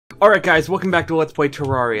Alright guys, welcome back to Let's Play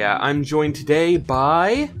Terraria. I'm joined today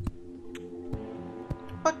by...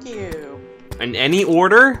 Fuck you. In any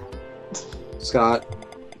order? Scott.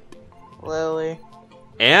 Lily.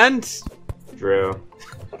 And... Drew.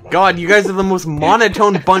 God, you guys are the most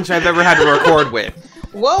monotone bunch I've ever had to record with.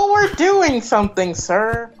 Well, we're doing something,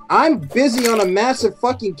 sir. I'm busy on a massive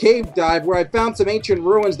fucking cave dive where I found some ancient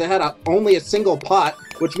ruins that had only a single pot,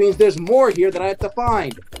 which means there's more here that I have to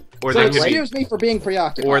find. Or So that could excuse me for being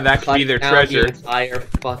preoccupied. Or that could be their Down treasure. The entire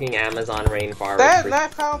fucking Amazon rainforest.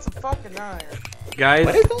 That found some fucking iron. Guys,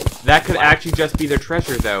 What is that? that could actually just be their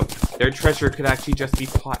treasure, though. Their treasure could actually just be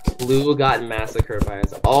pot. Blue got massacred by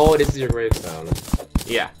us. Oh, this is your gravestone.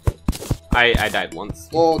 Yeah. I died once.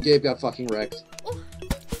 Oh, Gabe got fucking wrecked.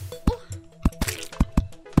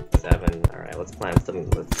 7. Alright, let's plan some.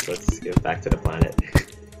 Let's get back to the planet.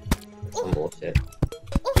 Some bullshit.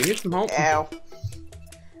 You need some help? Ow.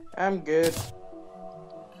 I'm good.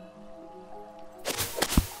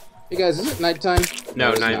 Hey guys, is it nighttime?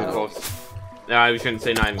 No, it's not even close. No, I shouldn't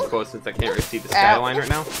say not even close since I can't really see the skyline right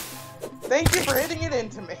now. Thank you for hitting it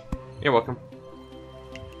into me. You're welcome.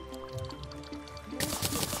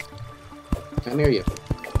 Come here, you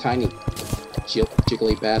tiny,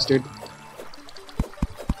 jiggly bastard.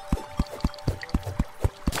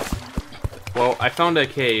 Well, I found a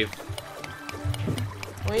cave.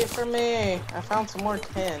 Wait for me. I found some more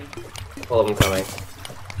tin. All of them coming.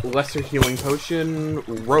 Lesser healing potion,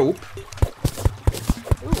 rope.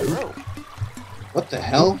 Ooh, rope. What the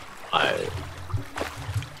hell?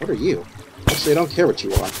 What are you? Actually, I don't care what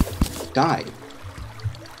you are. Die.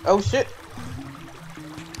 Oh shit.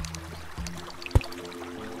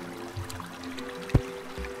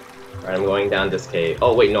 Alright, I'm going down this cave.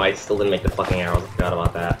 Oh wait, no, I still didn't make the fucking arrows. I forgot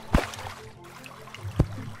about that.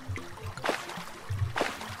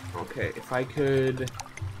 Okay, if I could...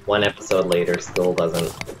 One episode later, still doesn't.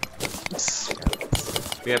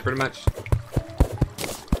 Yeah, pretty much.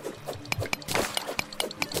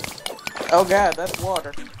 Oh god, that's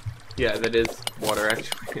water. Yeah, that is water,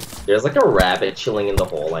 actually. There's like a rabbit chilling in the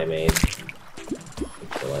hole I made.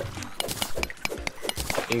 Kill it.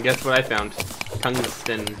 And guess what I found?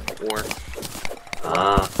 Tungsten ore.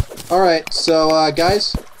 Ah. Alright, so,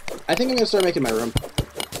 guys, I think I'm gonna start making my room.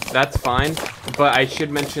 That's fine, but I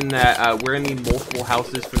should mention that we're gonna need multiple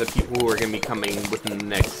houses for the people who are gonna be coming within the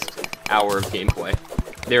next hour of gameplay.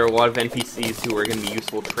 There are a lot of NPCs who are gonna be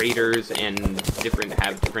useful traders and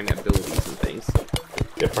have different abilities and things.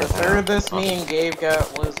 Different. The furthest me and Gabe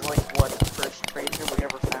got was like, what, the first treasure we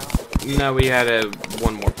ever found? No, we had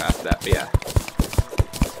one more past that, but yeah.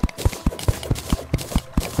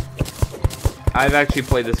 I've actually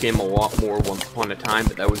played this game a lot more once upon a time,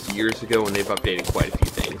 but that was years ago, and they've updated quite a few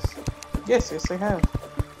things. Yes, they have.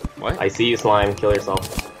 What? I see you, slime. Kill yourself.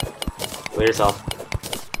 Kill yourself.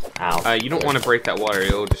 Ow. You don't want to break that water,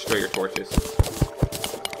 it'll destroy your torches.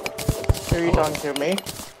 Are you talking to me?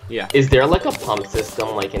 Yeah. Is there like a pump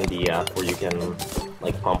system like in DF where you can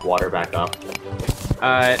like pump water back up?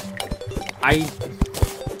 I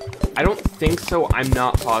don't think so. I'm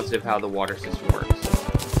not positive how the water system works.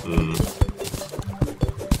 Hmm.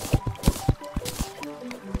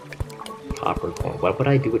 Copper coin. What would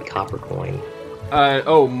I do with copper coin?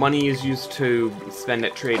 Oh, money is used to spend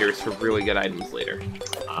at traders for really good items later.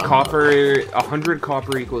 Ah. Copper, 100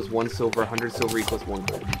 copper equals 1 silver, 100 silver equals 1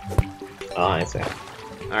 gold. Oh, I see.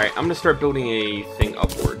 Alright, I'm gonna start building a thing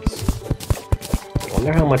upwards. I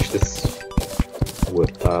wonder how much this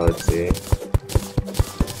would, let's see.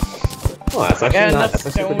 Oh, that's I actually got not, enough that's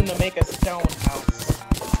actually stone pretty- to make a stone house.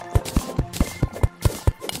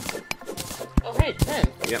 Oh hey, tin.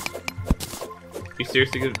 Yep. You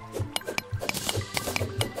seriously good?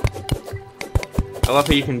 I love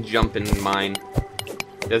how you can jump in mine.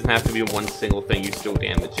 It doesn't have to be one single thing, you still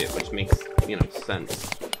damage it, which makes, you know, sense.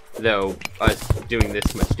 Though, us doing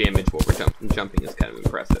this much damage while we're jumping is kind of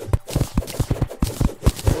impressive.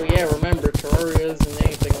 Well yeah, remember, Terraria isn't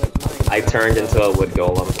anything like mine. I turned into a wood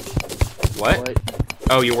golem. What?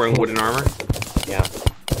 Oh, you're wearing wooden armor? Yeah.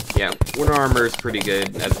 Yeah, wooden armor is pretty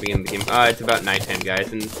good at the beginning of the game. It's about nighttime,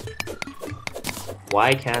 guys, and...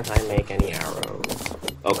 Why can't I make any arrows?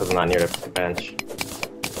 Oh, because I'm not near the bench.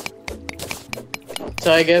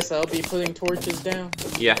 So I guess I'll be putting torches down.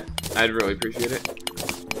 Yeah, I'd really appreciate it.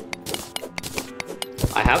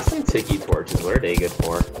 I have some tiki torches. What are they good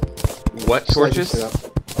for? What torches?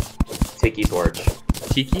 Tiki torch.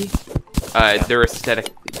 Tiki? They're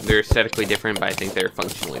aesthetically different, but I think they're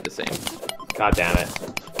functionally the same. God damn it.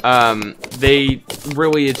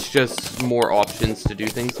 It's just more options to do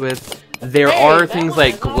things with. There are things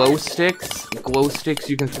like glow sticks. Glow sticks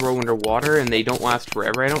you can throw underwater, and they don't last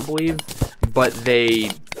forever, I don't believe. But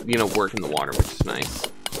they you know, work in the water, which is nice.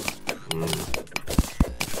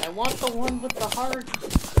 I want the one with the heart.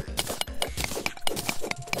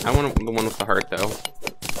 I want the one with the heart, though.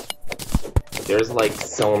 There's like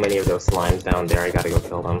so many of those slimes down there, I gotta go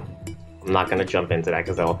kill them. I'm not gonna jump into that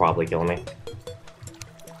because that'll probably kill me.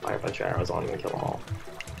 Fire a bunch of arrows on me and kill them all.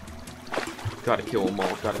 Gotta kill them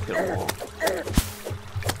all, gotta kill them all.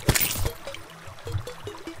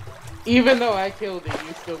 Even though I killed it,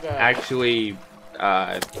 you still got it. Actually,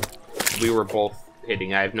 we were both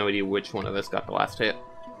hitting. I have no idea which one of us got the last hit.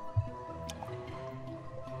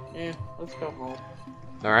 Yeah, let's go home.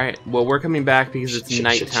 Alright, well, we're coming back because it's Shit,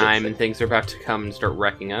 nighttime shit. and things are about to come and start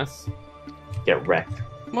wrecking us. Get wrecked.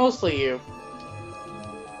 Mostly you.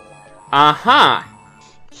 Aha!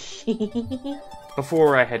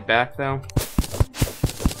 Before I head back, though,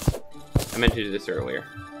 I meant to do this earlier.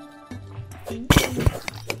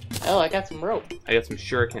 Oh, I got some rope. I got some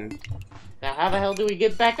shuriken, Now, how the hell do we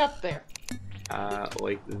get back up there?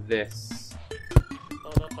 like this.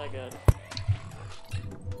 Oh, that's not good.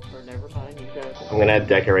 Or never mind, you got it. I'm gonna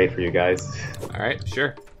decorate for you guys. Alright,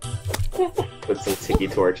 sure. Put some tiki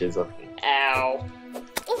torches up. Ow.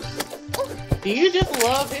 Do you just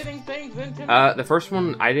love hitting things into me? The first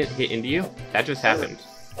one I didn't hit into you. That just happened.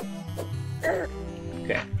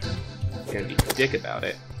 Okay. Gonna be a dick about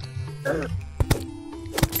it.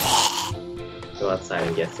 Go outside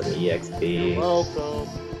and get some EXP. Welcome.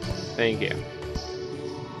 Thank you.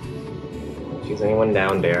 Is anyone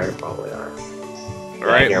down there? Probably are.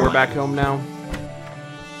 Alright, never we're mind. back home now.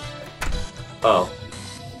 Oh.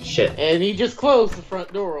 Shit. And he just closed the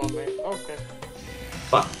front door on me. Okay.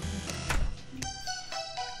 Fuck.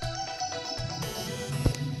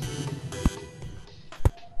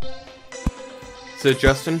 So,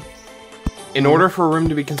 Justin, in order for a room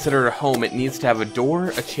to be considered a home, it needs to have a door,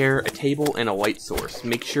 a chair, a table, and a light source.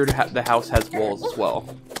 Make sure to the house has walls as well.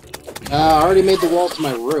 I already made the wall to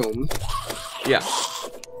my room. Yeah.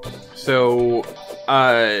 So,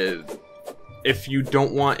 if you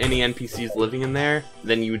don't want any NPCs living in there,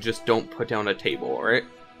 then you just don't put down a table, alright?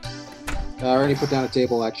 I already put down a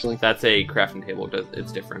table, actually. That's a crafting table,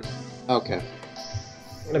 it's different. Okay.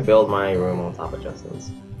 I'm gonna build my room on top of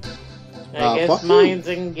Justin's. I guess fuck you. mine's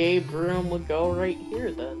and Gabe's room would go right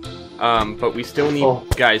here then. But we still need, Oh.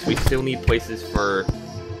 guys, we still need places for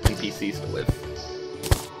NPCs to live.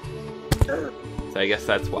 So I guess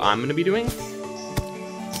that's what I'm gonna be doing.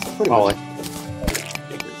 Pretty Oh, much.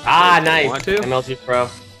 Ah, You nice! want to? MLG Pro.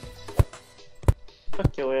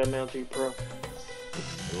 Fuck your MLG Pro.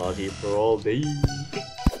 MLG Pro all day.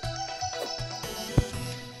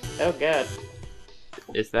 Oh god.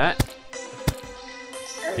 Is that?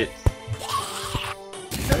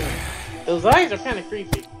 Those eyes are kind of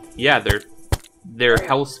creepy. Yeah, they're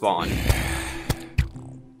hell spawn.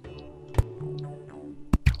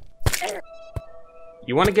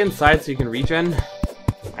 You want to get inside so you can regen?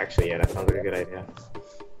 Actually, yeah, that sounds like a good idea.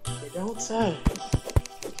 You don't say.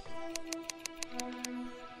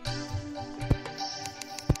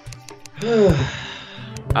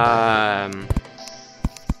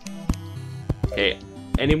 Okay.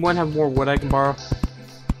 Anyone have more wood I can borrow?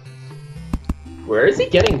 Where is he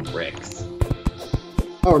getting bricks?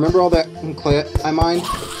 Oh, remember all that clay I mined?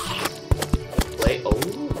 Play. Oh.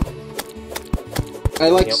 I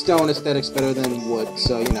like Yep. stone aesthetics better than wood,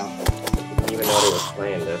 so you know. Didn't even know they was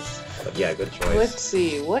playing this. But yeah, good choice. Let's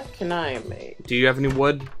see, what can I make? Do you have any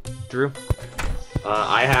wood, Drew?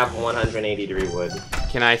 I have 183 wood.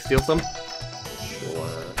 Can I steal some?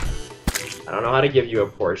 Sure. I don't know how to give you a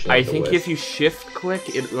portion. I of the think list. if you shift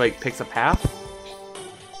click, it like picks a path.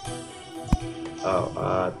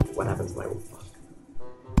 Oh, what happens to my...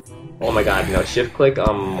 Oh my god, no, shift click,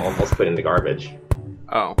 almost put in the garbage.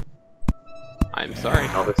 Oh. I'm sorry.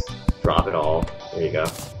 I'll just drop it all. There you go.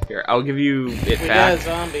 Here, I'll give you it We got a back.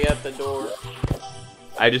 zombie at the door.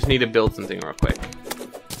 I just need to build something real quick.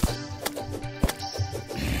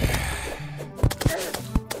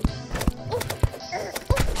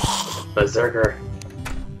 Berserker.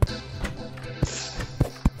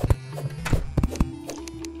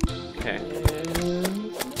 Okay.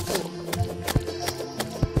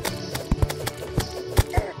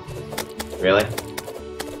 Really?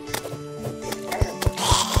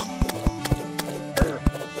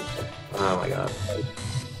 Oh my god.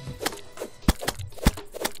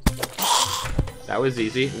 That was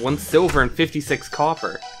easy. 1 silver and 56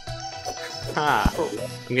 copper. Ha!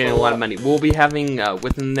 I'm getting a lot of money. We'll be having,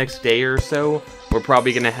 within the next day or so, we're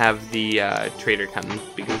probably gonna have the, trader come,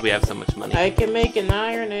 because we have so much money. I can make an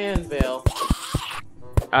iron anvil.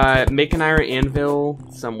 Make an iron anvil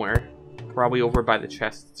somewhere. Probably over by the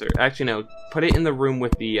chests, or... Actually, no. Put it in the room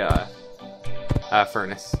with the,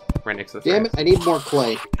 furnace. Right next to the Damn furnace. it, I need more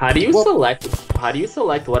clay. How do you Well- select? How do you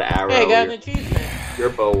select what arrow Hey, I got an achievement. your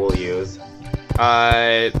bow will use?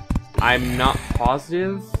 I'm not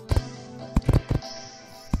positive.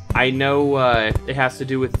 I know it has to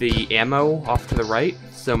do with the ammo off to the right,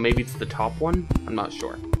 so maybe it's the top one. I'm not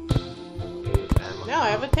sure. No, I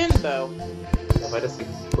have a tin bow. If I just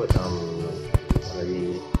put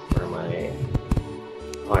where am I?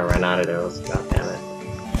 Oh, I ran out of those. God damn it.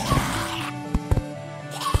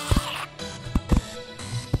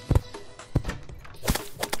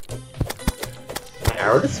 My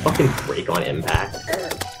arrow just fucking break on impact.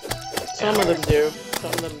 Some of them do.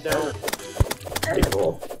 Some of them don't. Pretty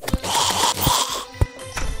cool.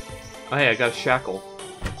 Oh, hey, I got a shackle.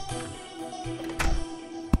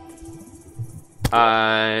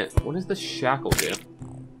 What does the shackle do?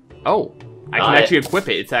 Oh, I can actually equip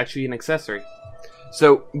it. It's actually an accessory.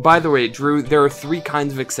 So, by the way, Drew, there are 3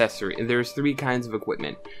 kinds of accessory, and there's 3 kinds of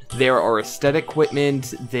equipment. There are aesthetic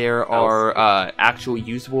equipment, there are actual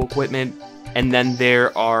usable equipment, and then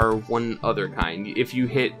there are one other kind. If you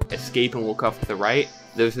hit escape and look off to the right,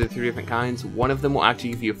 those are the 3 different kinds. One of them will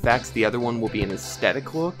actually give you effects, the other one will be an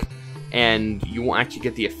aesthetic look, and you won't actually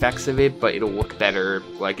get the effects of it, but it'll look better.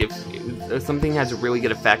 Like, if something has really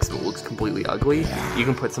good effects but looks completely ugly, you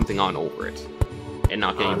can put something on over it, and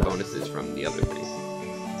not get any bonuses from the other thing.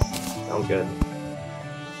 Sounds good.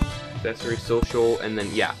 Accessory, social, and then,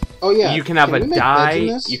 yeah. Oh yeah. You can have we a make beds in die,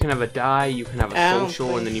 this? you can have a die, you can have a I don't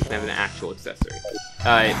social, and then you think can have an actual accessory.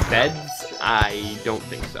 Beds, I don't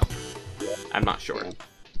think so. I'm not sure.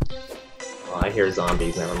 Oh, I hear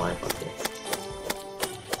zombies. Never mind. Fuck this.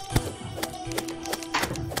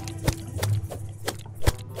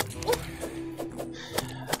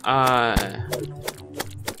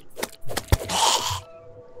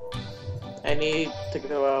 I need to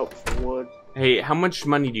go out for wood. Hey, how much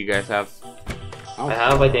money do you guys have? I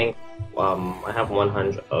have, I think, I have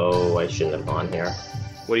 100. Oh, I shouldn't have gone here.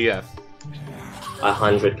 What do you have?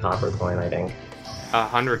 100 copper coin, I think.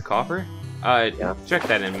 100 copper? Yeah. Check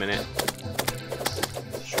that in a minute.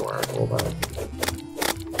 Sure, hold on.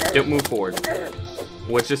 Don't move forward.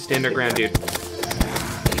 Let's just stand our ground, dude.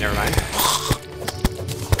 Never mind.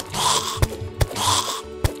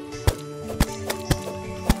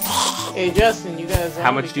 Hey Justin, you guys.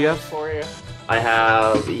 How much do you have? For you. I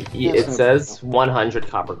have, it says 100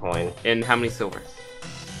 copper coin. And how many silver?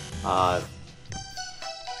 I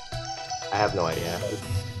have no idea.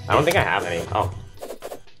 I don't think I have any. Oh.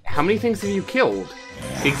 How many things have you killed?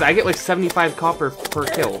 Because I get like 75 copper per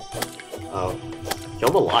kill. Oh.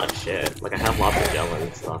 Killed a lot of shit. Like, I have lots of gel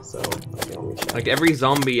and stuff, so... Okay, let me check. Like every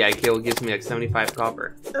zombie I kill gives me like 75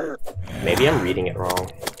 copper. Maybe I'm reading it wrong.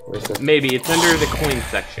 Where's this? Maybe, it's under the coin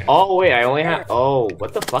section. Oh, wait, I only have... Oh,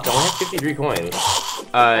 what the fuck? I only have 53 coins.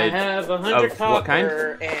 I have 100 of copper what kind?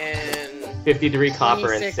 and 53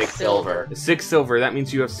 copper and 26 6 silver. 6 silver, that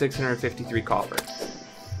means you have 653 copper.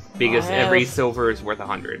 Because I every have- silver is worth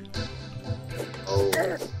 100. Oh.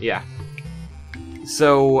 Yeah.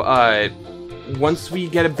 So, once we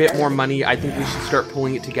get a bit more money, I think we should start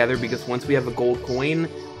pulling it together, because once we have a gold coin,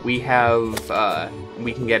 we have,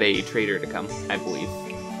 we can get a trader to come, I believe.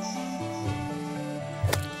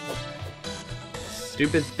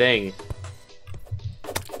 Stupid thing.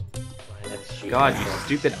 God, you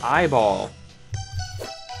stupid eyeball.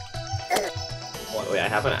 Oh, wait, I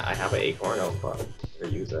have an acorn. Oh, fuck. Or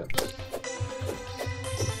use it.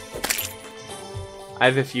 I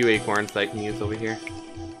have a few acorns that I can use over here.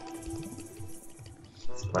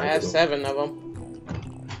 I have 7 of them.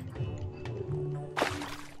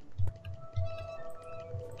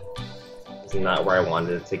 It's not where I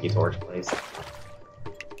wanted the Tiki Torch place.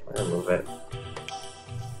 I'm gonna move it.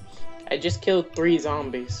 I just killed 3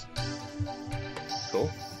 zombies. Cool.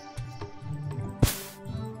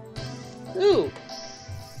 Ooh.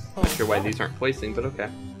 Not sure why these aren't placing, but okay.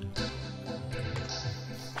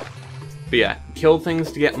 But yeah, kill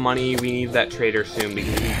things to get money. We need that trader soon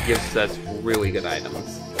because he gives us really good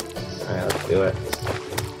items. Alright, let's do it.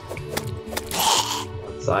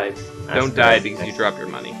 Outside. Don't die because you drop your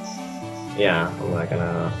money. Yeah, I'm not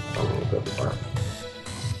gonna go too far.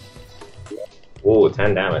 Whoa,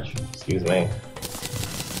 10 damage. Excuse me.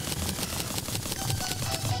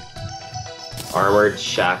 Armored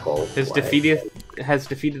shackle. Has What? defeated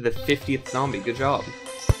the 50th zombie. Good job.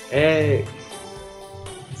 Hey!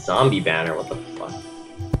 Zombie banner, what the fuck?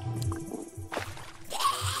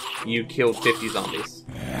 You killed 50 zombies.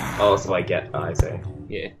 Oh, so I get. Oh, I see.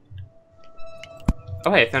 Yeah.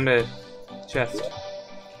 Oh hey, I found a chest.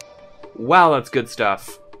 Wow, that's good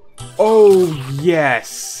stuff. Oh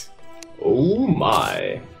yes! Oh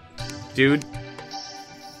my. Dude,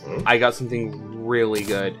 I got something really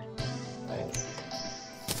good. Nice.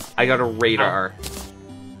 I got a radar.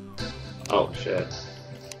 Oh shit.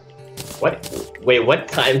 What? Wait, what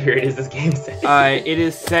time period is this game set? It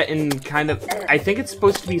is set in kind of... I think it's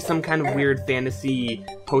supposed to be some kind of weird fantasy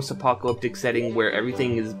post-apocalyptic setting where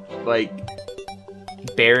everything is, like,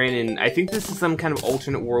 barren, and I think this is some kind of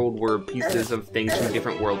alternate world where pieces of things from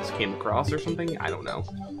different worlds came across or something. I don't know.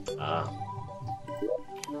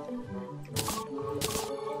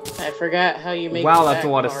 I forgot how you make. Wow, that's a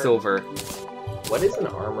lot of silver. What is an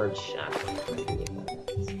armored shaft?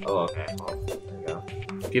 Oh, okay. Oh, there you go.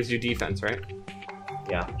 Gives you defense, right?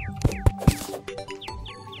 Yeah.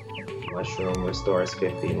 Mushroom restores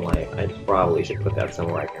 15 life. I probably should put that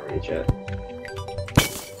somewhere I can reach it.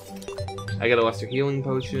 I got a lesser healing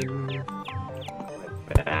potion.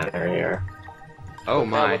 Banner here. Oh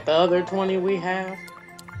my. With the other 20 we have.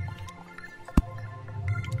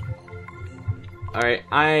 Alright,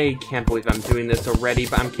 I can't believe I'm doing this already,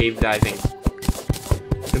 but I'm cave diving.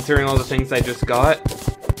 Considering all the things I just got,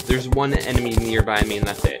 there's one enemy nearby me and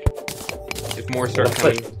that's it. If more start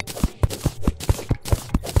coming...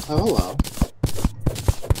 Oh, hello.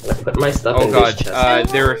 I put my stuff Oh in god, this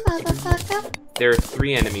chest. there are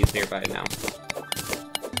 3 enemies nearby now.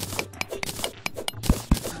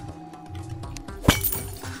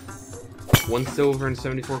 One silver and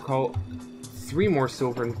 74 coal. 3 more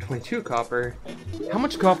silver and 22 copper. How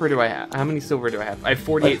much copper do I have? How many silver do I have? I have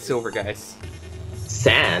 48 silver, guys.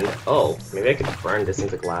 Sand? Oh, maybe I could burn this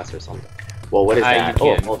into glass or something. Well, what is that?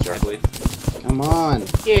 You Oh, can, vulture. I believe. Come on.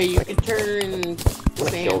 Yeah, you can turn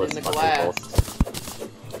sand Kill this into fucking glass. ghost.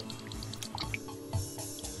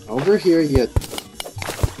 Over here, you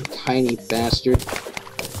tiny bastard.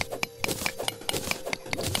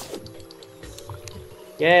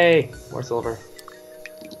 Yay! More silver.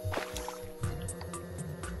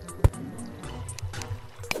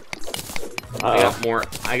 I got more.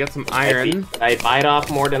 I got some iron. I bite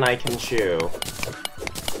off more than I can chew.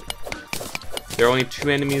 There are only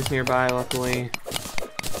 2 enemies nearby, luckily.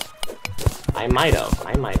 I might have.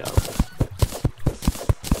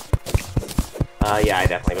 Yeah, I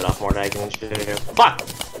definitely bit off more than I can chew. Fuck!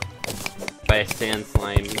 By a sand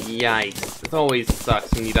slime. Yikes. It always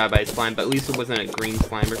sucks when you die by a slime, but at least it wasn't a green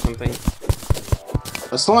slime or something.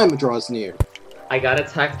 A slime draws near. I got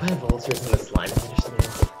attacked by vultures and the slime finished me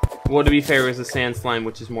off. Well, to be fair, it was a sand slime,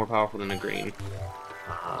 which is more powerful than a green.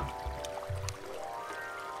 I'm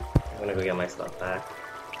gonna go get my stuff back.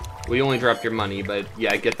 We only dropped your money, but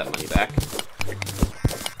yeah, get that money back.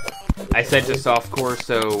 I said to softcore,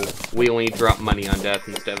 so we only drop money on death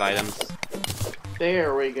instead of items.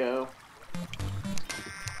 There we go.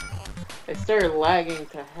 I started lagging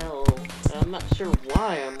to hell. And I'm not sure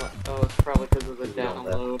why I'm. Oh, it's probably because of the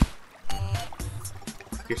download.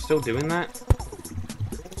 You're still doing that?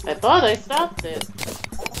 I thought I stopped it.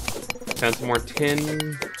 Found some more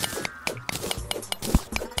tin.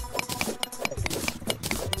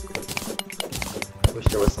 Wish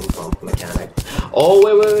there was some pump mechanic. Oh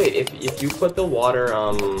wait! If you put the water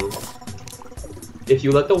if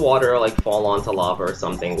you let the water like fall onto lava or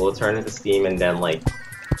something, will it turn into steam and then like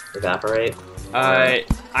evaporate?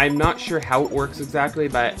 I'm not sure how it works exactly,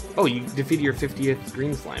 but oh, you defeated your 50th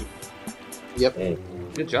green slime. Yep. Hey.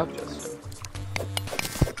 Good job, Justin.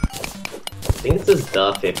 I think this is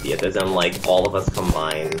the 50th, as in like all of us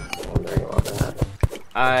combined. Wondering about that.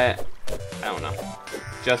 I don't know.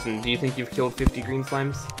 Justin, do you think you've killed 50 green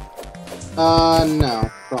slimes?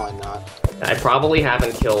 No, probably not. I probably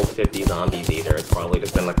haven't killed 50 zombies either. It's probably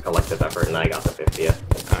just been a collective effort, and I got the 50th.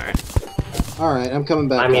 Alright. Alright, I'm coming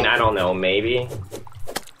back. I mean, up. I don't know, maybe.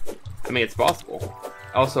 I mean, it's possible.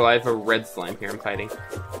 Also, I have a red slime here I'm fighting.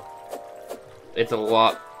 It's a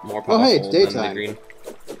lot more powerful Oh, hey, it's than the daytime. green.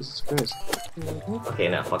 Jesus Christ. Okay,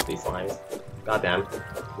 now fuck these slimes. Goddamn.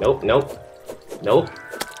 Nope.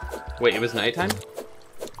 Wait, it was nighttime?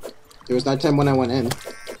 It was nighttime when I went in.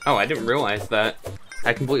 Oh, I didn't realize that.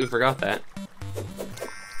 I completely forgot that.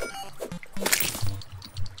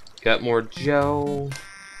 Got more gel.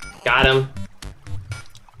 Got him.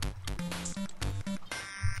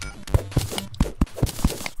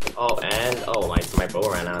 Oh, and my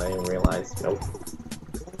bow ran out. I didn't realize. Nope.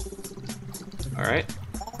 Alright.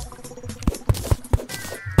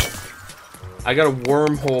 I got a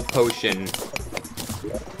wormhole potion.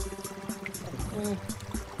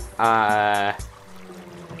 I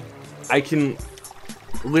can...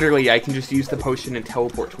 Literally, I can just use the potion and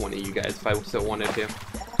teleport to one of you guys if I so wanted to.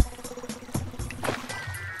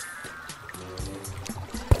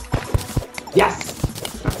 Yes!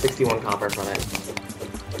 61 copper from it.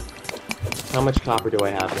 How much copper do I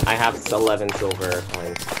have? I have 11 silver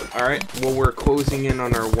coins. Alright, well, we're closing in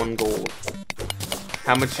on our 1 gold.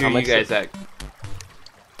 How much are you guys at?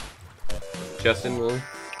 Justin, Willie?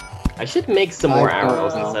 I should make some more I don't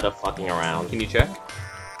arrows know. instead of fucking around. Can you check?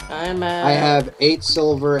 I'm at... I have 8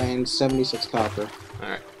 silver and 76 copper.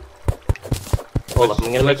 Alright. Hold up, I'm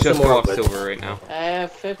gonna make Let's some just go more off wood. silver right now. I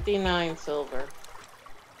have 59 silver.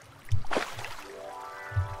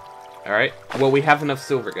 Alright. Well, we have enough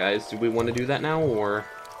silver, guys. Do we want to do that now, or...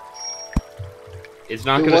 It's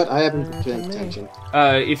not Do gonna... what? I haven't been paying attention.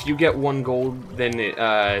 If you get 1 gold, then it,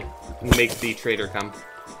 makes the trader come.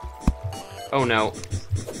 Oh no.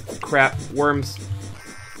 Crap. Worms.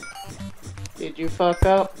 Did you fuck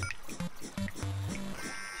up?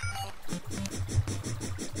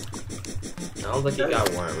 Sounds like you got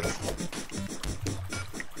worms.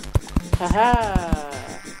 Haha!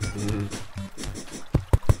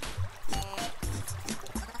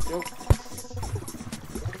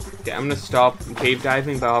 Okay, I'm gonna stop cave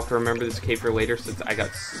diving, but I'll have to remember this cave for later since I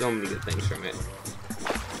got so many good things from it.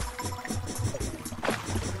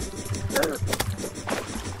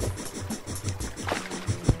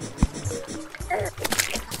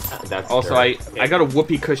 That's Also, dirt. I got a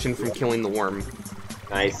whoopee cushion from killing the worm.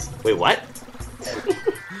 Nice. Wait, what?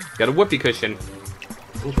 Got a whoopee cushion.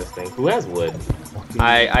 Interesting. Who has wood?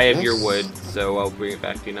 I have your Yes. wood, so I'll bring it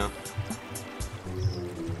back to you now.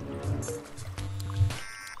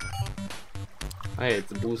 Hey,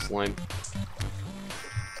 it's a blue slime.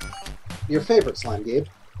 Your favorite slime, Gabe?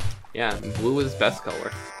 Yeah, blue is best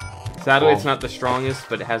color. Sadly, Oh. it's not the strongest,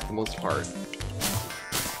 but it has the most heart.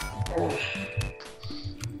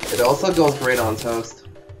 It also goes great on toast.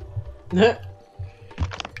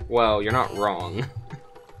 Well, you're not wrong.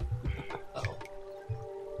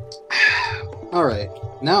 Alright.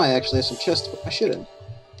 Now I actually have some chests to put my shit in.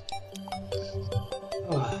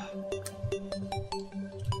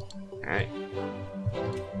 Alright.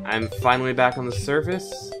 I'm finally back on the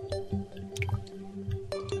surface.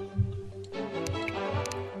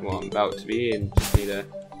 Well, I'm about to be, and just need to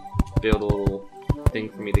build a little thing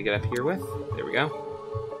for me to get up here with. There we go.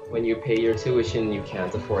 When you pay your tuition, you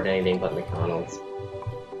can't afford anything but McDonald's.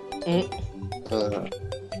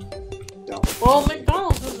 Don't. Well,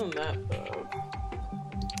 McDonald's isn't that bad.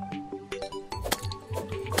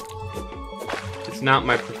 It's not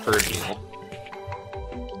my preferred meal.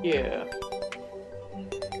 Yeah.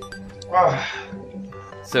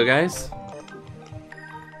 So, guys,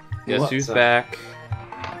 guess What's who's up? back?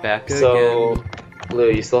 Back So, again. Blue,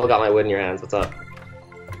 you still got my wood in your hands. What's up?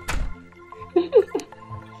 You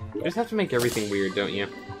just have to make everything weird, don't you?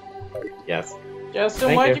 Yes. Justin,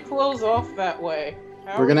 Thank why'd you. you close off that way?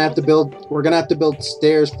 How We're are gonna we have to build. We're gonna have to build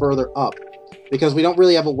stairs further up, because we don't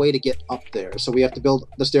really have a way to get up there. So we have to build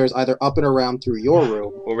the stairs either up and around through your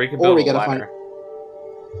room. Or we can Or build we a gotta ladder.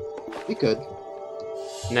 We could.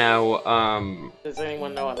 Now, Does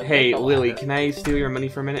anyone know how to hey, make a Lily, ladder? can I steal your money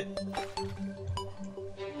for a minute?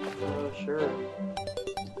 Sure.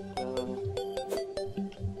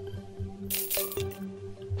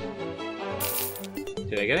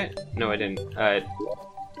 Did I get it? No, I didn't.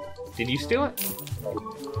 Did you steal it?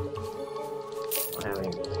 I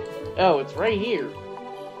haven't. Oh, it's right here.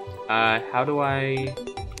 How do I...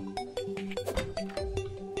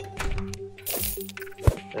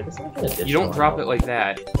 I guess I'm gonna ditch You don't the drop ladder. it like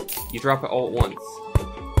that. You drop it all at once.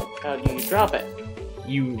 How do you drop it?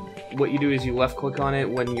 What you do is you left click on it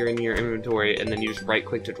when you're in your inventory, and then you just right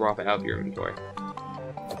click to drop it out of your inventory.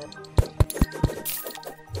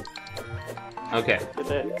 Okay. Did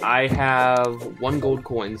it? I have 1 gold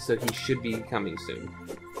coin, so he should be coming soon.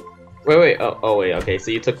 Wait. Oh, wait. Okay, so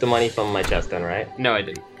you took the money from my chest then, right? No, I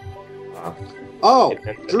didn't. Oh,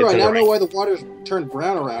 It's Drew! I in the now know ring. why the water's turned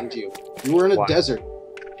brown around you. You were in a Why? desert.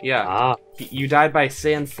 Yeah. Ah. You died by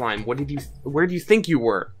sand slime. Where do you think you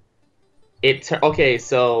were? Okay,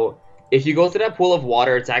 so if you go to that pool of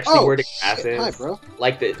water, it's actually Oh, where the grass shit. is. Hi, bro.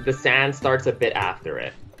 Like the sand starts a bit after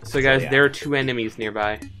it. So guys, yeah. there are 2 enemies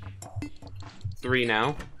nearby. 3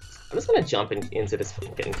 now. I'm just gonna jump into this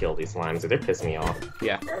and kill these slimes. They're pissing me off.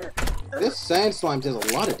 Yeah. This sand slime does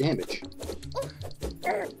a lot of damage.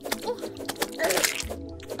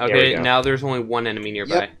 Okay, go. now there's only 1 enemy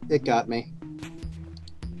nearby. Yep, it got me.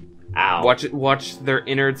 Ow. Watch their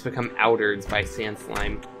innards become outwards by sand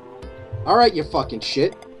slime. Alright, you fucking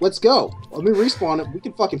shit. Let's go. Let me respawn it. We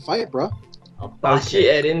can fucking fight, bro. Bashi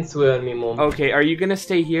Erin swear me, mom. Okay, are you gonna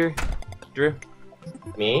stay here, Drew?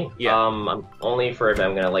 Me? Yeah. I'm only for a bit.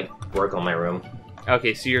 I'm gonna like work on my room.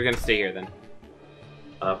 Okay, so you're gonna stay here then.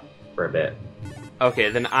 For a bit. Okay,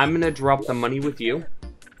 then I'm gonna drop the money with you.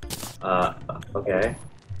 Okay.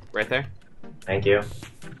 Right there. Thank you.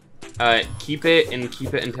 Keep it and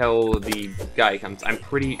keep it until the guy comes. I'm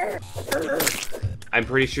pretty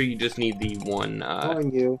sure you just need the one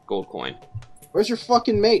Knowing you. gold coin. Where's your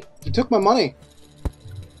fucking mate? He took my money.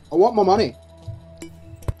 I want my money.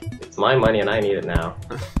 It's my money and I need it now.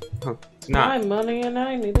 It's not. My money and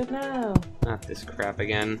I need it now. Not this crap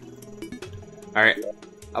again. Alright.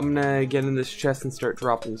 I'm gonna get in this chest and start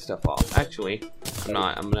dropping stuff off. Actually, I'm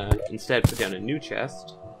not. I'm gonna instead put down a new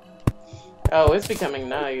chest. Oh, it's becoming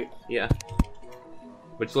night. Yeah.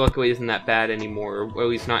 Which luckily isn't that bad anymore. Or at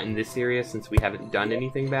least not in this area since we haven't done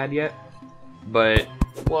anything bad yet. But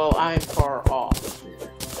Well, I'm far off.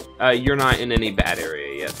 you're not in any bad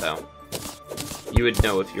area yet, though. You would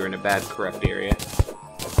know if you're in a bad, corrupt area.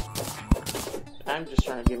 I'm just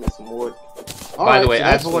trying to give me some wood. By the way, so I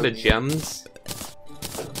have that's a lot what- of gems.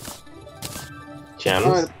 Gems?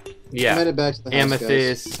 Alright, I'm Yeah. headed back to the house, guys.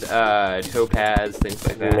 Amethyst, topaz, things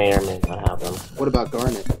like You that. may or may not have them. What about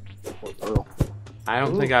garnet? Or pearl? I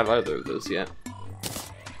don't think I have either of those yet.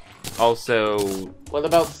 Also, What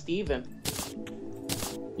about Steven?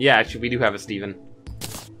 yeah, actually, we do have a Steven.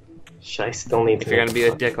 Should I still need to If you're gonna be a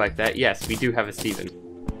make- dick like that, yes, we do have a Steven.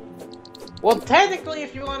 Well, technically,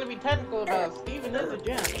 if you want to be technical about it, Steven is a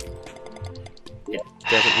gem. It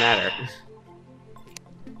doesn't matter.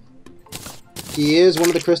 He is one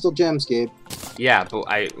of the crystal gems, Gabe. Yeah, but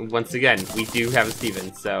once again, we do have a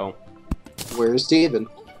Steven, so Where's Steven?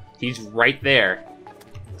 he's right there.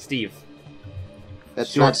 Steve. That's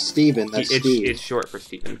Short- not Steven, that's It's Steve. short for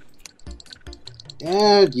Steven.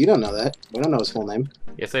 Yeah, you don't know that. We don't know his full name.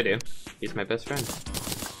 Yes, I do. He's my best friend.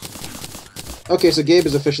 Okay, so Gabe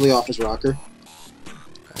is officially off his rocker.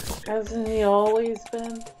 Hasn't he always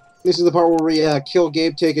been? This is the part where we kill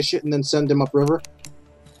Gabe, take a shit, and then send him upriver.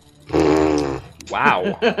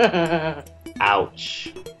 Wow.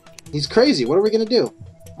 Ouch. He's crazy. What are we gonna do?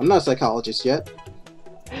 I'm not a psychologist yet.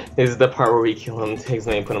 This is the part where we kill him, take his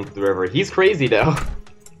name, put him through the river. He's crazy though.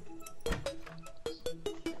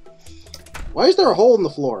 Why is there a hole in the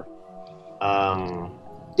floor? Reasons.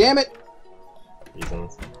 Damn it!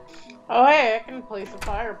 Oh, hey, I can place a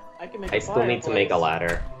fire. I can make. I still need to make a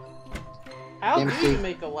ladder. How Damn do it, you Steve.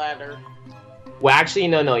 make a ladder? Well, actually,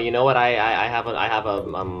 no. You know what? I have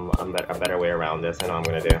a better way around this. I know what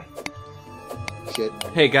I'm gonna do. Shit.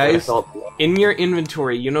 Hey guys, Oh, in your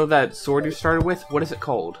inventory, you know that sword you started with? What is it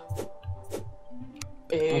called?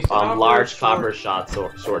 A large copper copper shot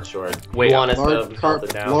sword. Wait, you want us Large, to melt it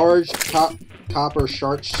down? large copper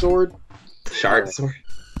shark sword. Shard sword.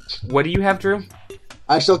 What do you have, Drew?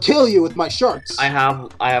 I shall kill you with my sharks. I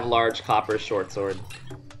have large copper short sword.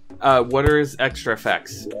 What are his extra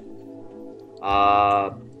effects?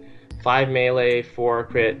 5 melee, 4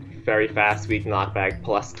 crit, very fast, weak knockback,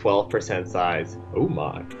 plus 12% size. Oh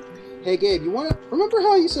my. Hey Gabe, you wanna remember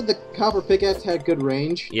how you said the copper pickaxe had good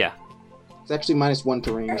range? Yeah. It's actually -1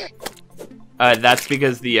 to range. That's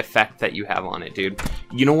because the effect that you have on it, dude.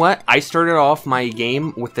 You know what? I started off my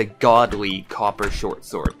game with the godly copper short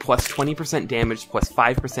sword. Plus 20% damage, plus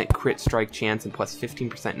 5% crit strike chance, and plus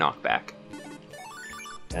 15% knockback.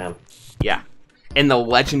 Damn. Yeah. And the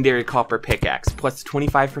legendary copper pickaxe. Plus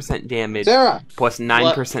 25% damage, Sarah, plus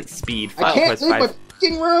 9% speed, I can't plus leave my 5...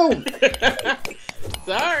 fucking room.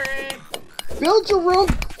 Sorry. Build your room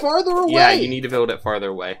farther away. Yeah, you need to build it farther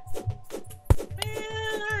away.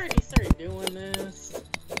 Man, I already started doing this.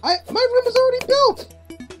 My room is already built.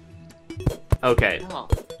 Okay, Oh.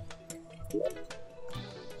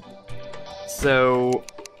 so...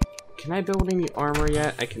 Can I build any armor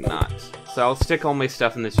yet? I cannot. So I'll stick all my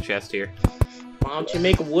stuff in this chest here. Why don't you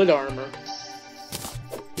make wood armor?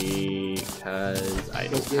 Because I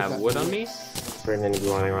don't Yeah, have wood on me? Certain enemies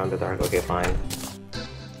running around the dark. Okay, fine.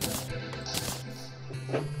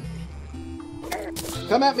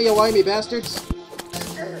 Come at me, you limey bastards.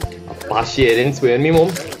 Bashir into me, mum.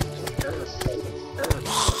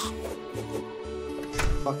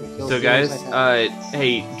 Fucking kill So the guys, things I have.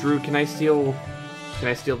 hey, Drew, can I steal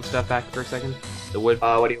the stuff back for a second? The wood?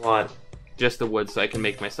 What do you want? Just the wood so I can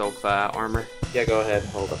make myself armor. Yeah, go ahead.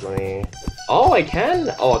 Hold up, let me... Oh, I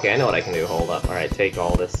can? Oh, okay, I know what I can do. Hold up. Alright, take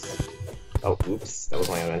all this. Oh, oops. That was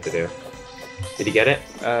what I meant to do. Did you get it?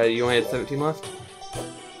 You only had 17 left?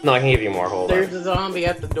 No, I can give you more. Hold There's up. a zombie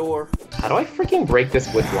at the door. How do I freaking break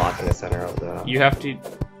this wood block in the center of the... You have to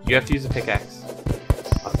use a pickaxe.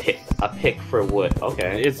 A pick for wood.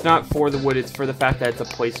 Okay. It's not for the wood, it's for the fact that it's a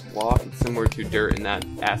placed block. It's similar to dirt in that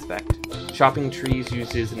aspect. Chopping trees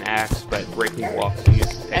uses an axe, but breaking blocks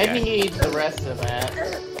uses a I pickaxe. need the rest of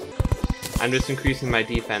that. I'm just increasing my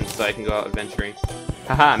defense so I can go out adventuring.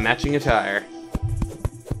 Haha, matching attire.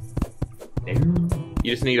 You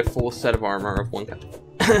just need a full set of armor of one kind.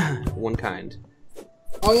 One kind.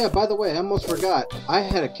 Oh yeah, by the way, I almost forgot. I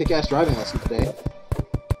had a kick-ass driving lesson today.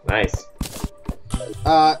 Nice.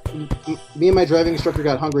 Me and my driving instructor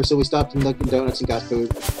got hungry, so we stopped in Dunkin' Donuts and got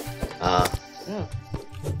food. Yeah.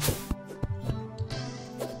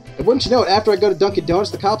 And wouldn't you know it, after I go to Dunkin'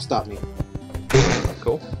 Donuts, the cops stop me.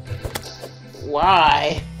 Cool.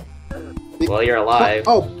 Why? Well, you're alive.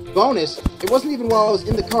 Oh, bonus! It wasn't even while I was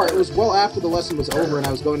in the car, it was well after the lesson was over and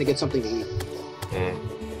I was going to get something to eat.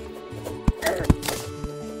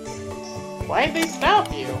 Why'd they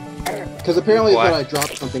stop you? Because apparently they What? thought I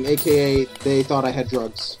dropped something, aka they thought I had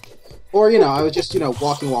drugs. Or, you know, I was just, you know,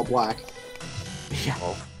 walking while black. Yeah.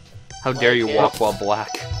 How dare you walk while black?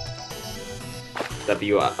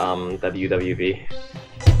 WWV.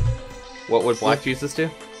 What would Black Jesus do?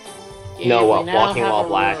 No, we now walking have while a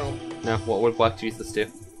black. room. No, what would Black Jesus do?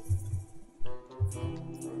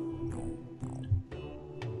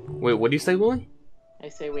 Wait, what do you say, Willie? I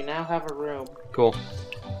say we now have a room. Cool.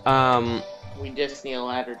 We just need a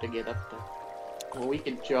ladder to get up there. Well, we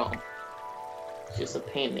could jump. It's just a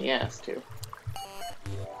pain in the ass, too.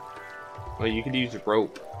 Well, you could use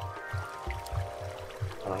rope.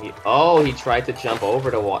 He tried to jump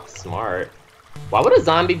over to walk. Smart. Why would a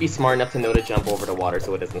zombie be smart enough to know to jump over to water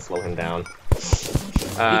so it doesn't slow him down?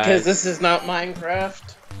 Because this is not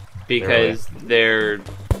Minecraft. Because they're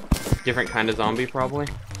different kind of zombie, probably.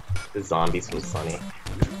 The zombies from Sunny.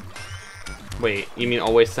 Wait, you mean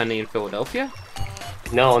Always Sunny in Philadelphia?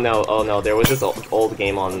 No, oh no, there was this old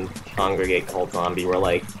game on Congregate called Zombie where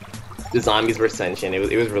like the zombies were sentient. It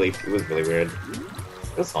was really weird.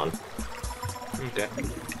 It was fun. Okay.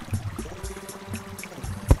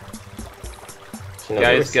 You know,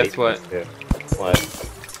 Guys, they were guess what? safe. What?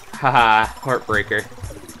 Haha, heartbreaker.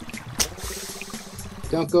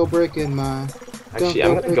 Don't go breaking my... Actually,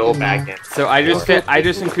 I'm gonna go back in. So I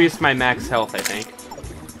just increased my max health, I think.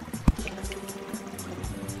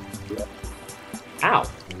 Ow!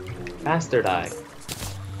 Bastard eye.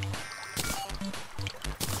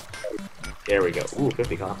 There we go. Ooh,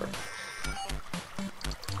 50 copper.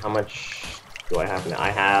 How much do I have now?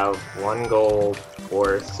 I have 1 gold,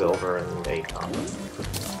 4 silver, and 8 copper.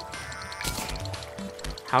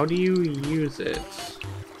 How do you use it?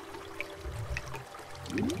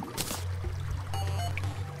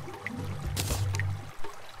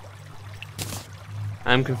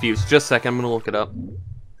 I'm confused. Just a second, I'm gonna look it up.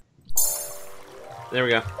 There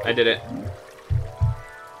we go. I did it.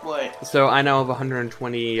 What? So I now have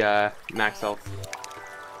 120 max health.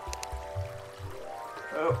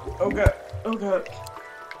 Oh god. Oh god.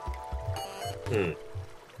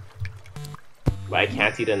 But I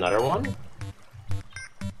can't eat another one?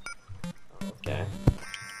 Okay.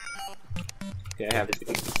 Okay, I have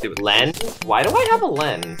to see what Lens? Why do I have a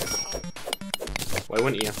lens? Why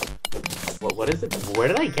wouldn't you? What is it? Where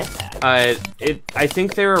did I get that? I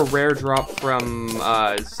think they're a rare drop from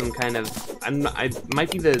some kind of. I might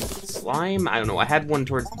be the slime. I don't know. I had one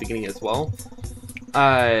towards the beginning as well.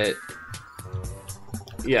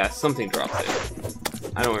 Yeah, something drops it.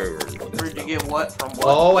 I don't remember. Where'd you get what from what?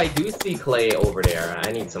 Oh, I do see clay over there.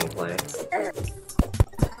 I need some clay.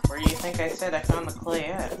 Where do you think I said I found the clay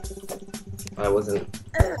at? I wasn't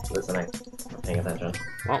listening, paying attention.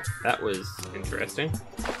 Well, that was interesting.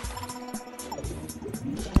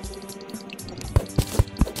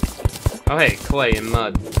 Oh hey, clay and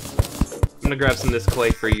mud. I'm gonna grab some of this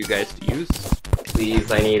clay for you guys to use.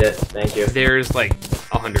 Please, I need it. Thank you. There's like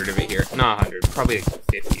 100 of it here. Not 100, probably like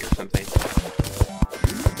 50 or something.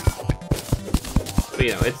 But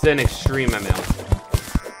you know, it's an extreme amount.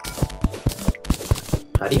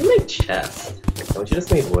 How do you make chests? Don't you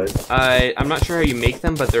just need wood? I'm not sure how you make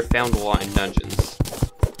them, but they're found a lot in dungeons.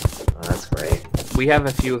 Oh, that's great. We have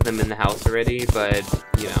a few of them in the house already, but,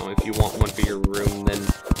 you know, if you want one for your room, then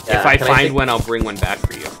Yeah, if I can find take- one, I'll bring one back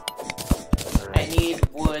for you. I need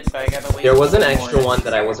wood, but I gotta wait. There was an for extra it. one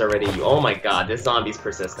that I was already. Oh my god, this zombie's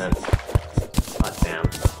persistent. God damn.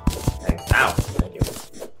 Thanks. Ow. Thank you.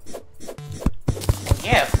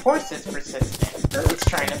 Yeah, of course it's persistent. It's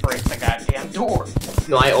trying to break the goddamn door.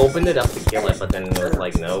 No, I opened it up to kill it, but then it was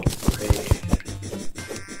like, nope. It's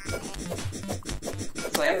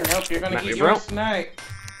like, nope, you're gonna Not eat me, bro. yours tonight.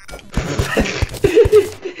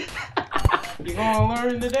 You're gonna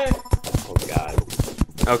learn today. Oh god.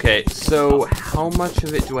 Okay, so how much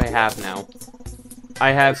of it do I have now?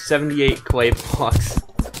 I have 78 clay blocks,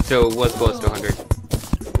 so it was close to 100.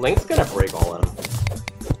 Link's gonna break all of them.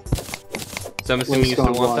 So I'm assuming you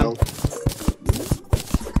still want them,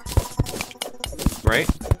 right?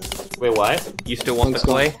 Wait, what? You still want the Link's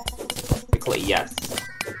gone. clay? The clay, yes.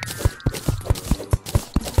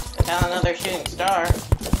 I found another shooting star.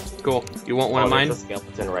 Cool. You want one of mine? There's a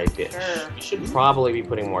skeleton right there. Sure. You should probably be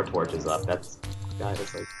putting more torches up. That's... God,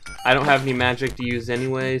 it's like... I don't have any magic to use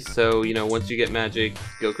anyway, so, you know, once you get magic,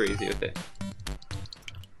 go crazy with it.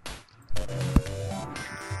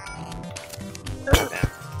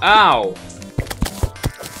 Ow!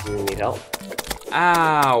 Do you need help?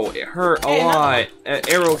 Ow! It hurt a lot. An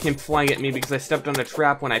arrow came flying at me because I stepped on a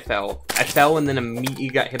trap when I fell. I fell and then immediately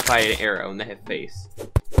got hit by an arrow in the face.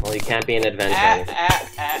 Well, you can't be an adventure.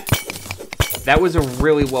 That was a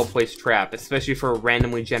really well-placed trap, especially for a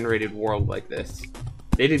randomly generated world like this.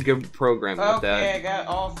 They did good programming with that. Okay, I got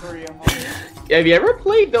all 3 of them. Have you ever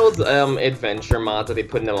played those adventure mods that they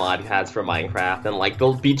put in the mod pads for Minecraft? And like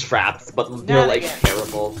they'll be traps, but they're like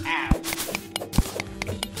terrible. Ow.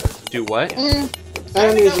 Do what? I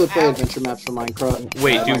don't usually play adventure maps for Minecraft.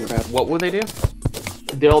 Wait, Minecraft. what will they do?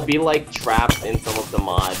 There'll be like traps in some of the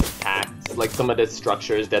mod packs, like some of the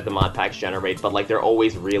structures that the mod packs generate, but like they're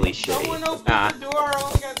always really shitty. Someone open the door, I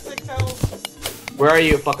only got 6 health. Where are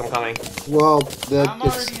you? Fuck, I'm coming. Well, I'm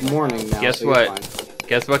it's already in morning now. Guess so you're what? fine.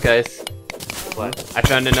 Guess what, guys? What? I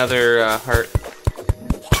found another heart.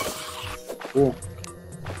 Cool.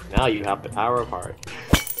 Now you have the power of heart.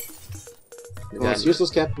 The most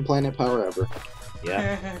useless Captain Planet power ever.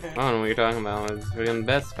 Yeah. I don't know what you're talking about. It's freaking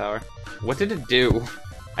best power. What did it do?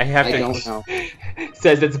 I have I to. don't know.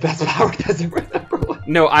 Says it's best power, doesn't remember what.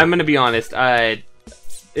 No, I'm gonna be honest. I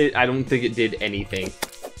don't think it did anything.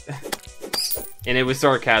 And it was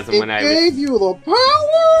sarcasm when I was. It gave you the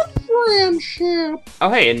power of friendship. Oh,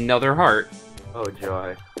 hey, another heart. Oh,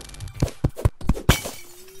 joy.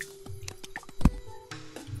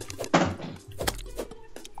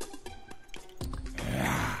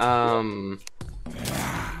 I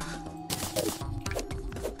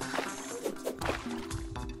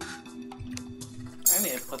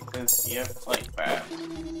need to put this like that.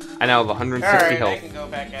 I now have 160 Alright, health. I can go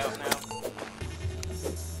back out now.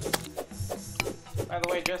 By the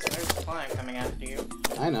way, Justin, there's a slime coming after you.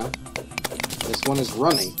 I know. This one is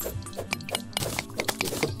running.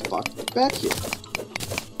 Get the fuck back here.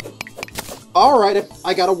 Alright,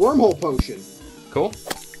 I got a wormhole potion. Cool.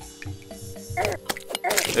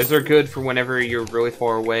 Those are good for whenever you're really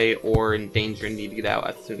far away or in danger and need to get out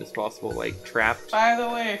as soon as possible, like trapped. By the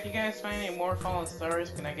way, if you guys find any more fallen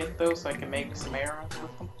stars, can I get those so I can make some arrows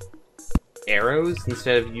with them? Arrows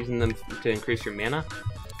instead of using them to increase your mana?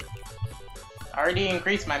 I already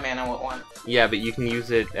increased my mana with one. Yeah, but you can use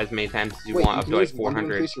it as many times as you Wait, want, you up can to like use one to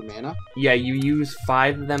 400. increase your mana? Yeah, you use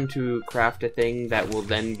 5 of them to craft a thing that will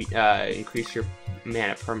then be, increase your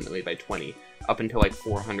mana permanently by 20. Up until like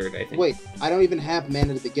 400, I think. Wait, I don't even have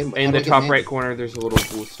mana to begin with. In How do the I get top mana? right corner, there's a little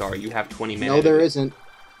blue star. You have 20 mana. No, there isn't.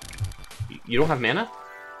 You don't have mana?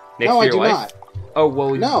 Next No, to I your do life? not. Oh,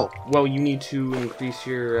 well, No. Well, you need to increase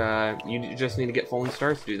your, you just need to get fallen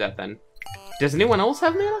stars to do that then. Does anyone else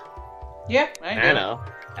have mana? Yep, I do.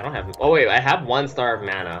 Mana? I don't have... Oh wait, I have 1 star of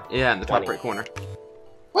mana. Yeah, in the top 20. right corner.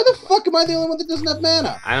 Why the fuck am I the only one that doesn't have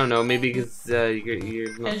mana? I don't know, maybe because, you're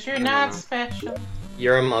not... Because you're I don't not know. special.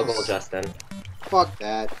 You're a muggle, Justin. Fuck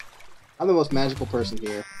that. I'm the most magical person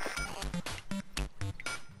here.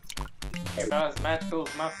 Not as magical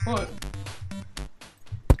as my foot.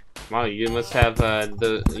 Wow, you must have,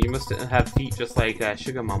 you must have feet just like,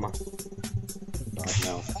 Sugar Mama.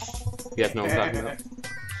 No. You guys know what I'm talking about?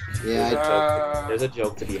 Yeah, There's a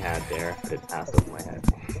joke to be had there, but it passed over my head.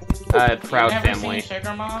 Proud you never family. Seen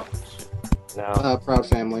Sugar Mom? No. Proud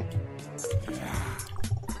family.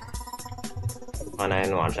 Oh, and I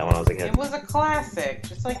didn't watch that when I was a kid. It was a classic,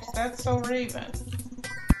 just like That's So Raven.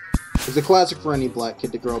 It's a classic for any black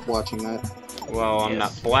kid to grow up watching that. Well, I'm Yes.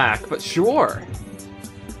 not black, but sure.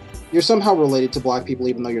 You're somehow related to black people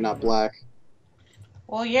even though you're not black.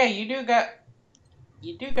 Well, yeah, you do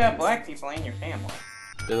got black people in your family.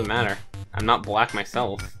 Doesn't matter. I'm not black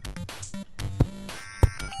myself.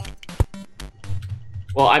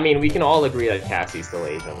 Well, I mean, we can all agree that Cassie's still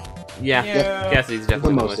Asian. Yeah, Yeah. Cassie's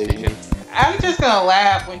definitely the most Asian. I'm just gonna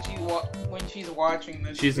laugh when she's watching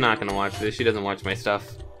this. She's not gonna watch this. She doesn't watch my stuff.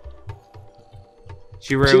 She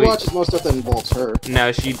She rarely. watches most stuff that involves her.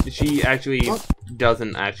 No, she actually What?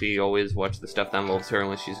 doesn't actually always watch the stuff that involves her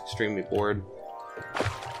unless she's extremely bored.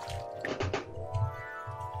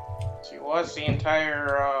 She watched the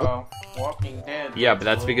entire Walking Dead. Yeah, but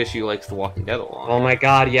that's because she likes The Walking Dead a lot. Oh my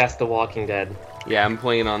god, yes, The Walking Dead. Yeah, I'm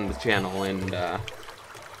playing on the channel, and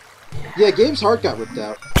Yeah, Gabe's heart got ripped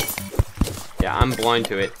out. yeah, I'm blind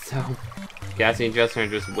to it. So Cassie and Justin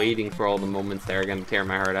are just waiting for all the moments that are gonna tear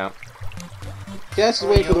my heart out. Cass is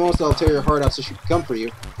waiting for the moments that'll tear your heart out so she can come for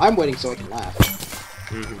you. I'm waiting so I can laugh.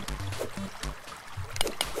 Mm-hmm.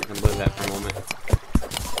 I can live that for a moment.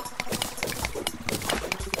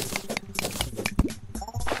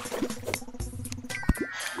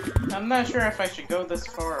 I'm not sure if I should go this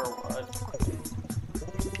far or what.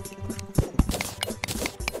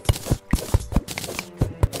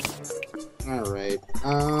 Alright.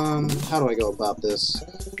 How do I go about this?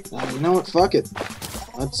 You know what? Fuck it.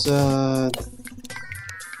 Let's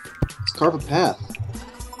carve a path.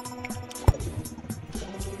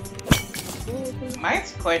 My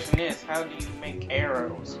question is, how do you make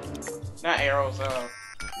arrows? Not arrows,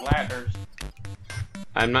 ladders.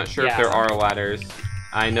 I'm not sure if there are ladders.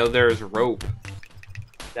 I know there's rope.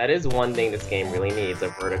 That is one thing this game really needs, a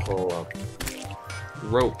vertical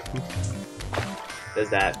Rope.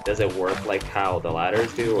 Does it work like how the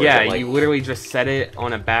ladders do? Or Yeah, is it like... you literally just set it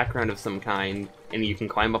on a background of some kind, and you can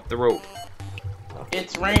climb up the rope.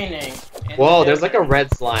 It's raining. Whoa, there's like a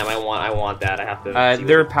red slime. I want that. I have to.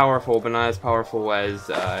 They're powerful, but not as powerful as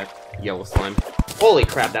yellow slime. Holy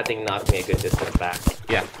crap! That thing knocked me a good distance back.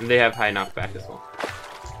 Yeah, and they have high knockback as well.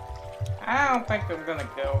 I don't think I'm gonna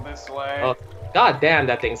go this way. Oh, god damn!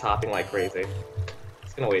 That thing's hopping like crazy.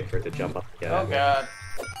 Just gonna wait for it to jump up again. Oh god.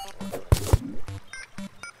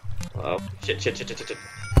 Oh shit!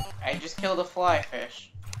 I just killed a fly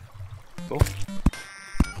fish. Cool.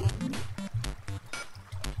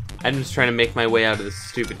 I'm just trying to make my way out of this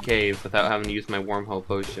stupid cave without having to use my wormhole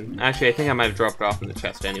potion. Actually, I think I might have dropped it off in the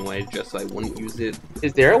chest anyway, just so I wouldn't use it.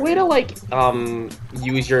 Is there a way to like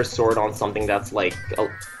use your sword on something that's like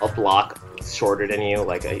a block shorter than you,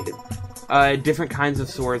 like a? Different kinds of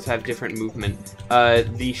swords have different movement.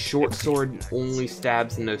 The short sword only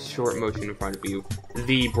stabs in a short motion in front of you.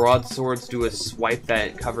 The broad swords do a swipe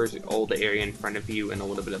that covers all the area in front of you and a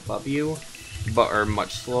little bit above you, but are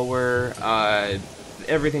much slower.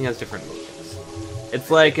 Everything has different motions. It's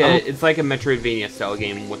like a Metroidvania style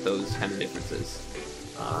game with those kind of differences.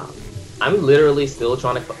 I'm literally still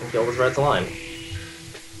trying to fucking kill this red slime.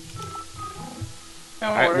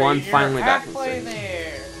 Alright, well, I'm finally back in the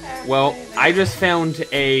there. Well, I just found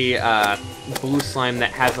a blue slime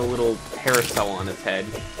that has a little parasol on its head.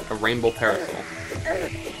 A rainbow parasol.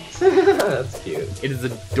 That's cute. It is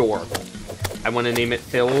adorable. I want to name it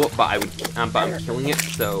Phil, but I'm killing it,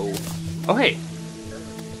 so... Oh, hey!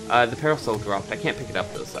 The parasol dropped. I can't pick it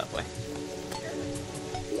up, though, sadly.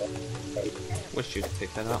 Wish you could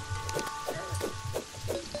pick that up.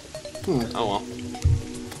 Oh well.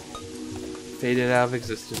 Faded out of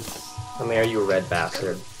existence. Come here, you red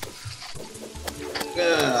bastard.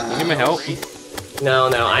 Give me help. No,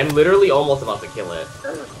 I'm literally almost about to kill it.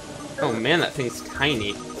 Oh man, that thing's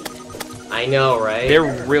tiny. I know, right?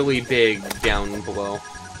 They're really big down below.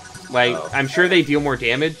 Like, I'm sure they deal more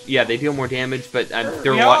damage. Yeah, they deal more damage, but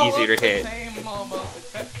they're a lot easier to hit.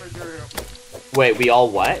 Wait, we all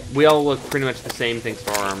what? We all look pretty much the same thanks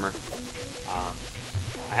to our armor.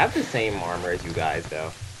 I have the same armor as you guys,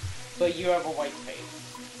 though. But you have a white face.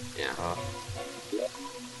 Yeah.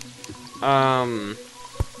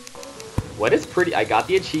 What is pretty? I got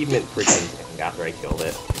the achievement pretty in pink after I killed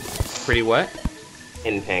it. Pretty what?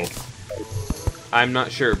 In pink. I'm not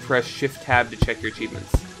sure. Press Shift Tab to check your achievements.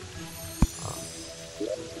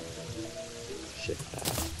 Shift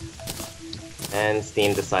Tab. And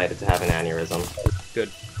Steam decided to have an aneurysm. Good.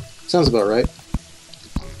 Sounds about right.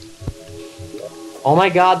 Oh my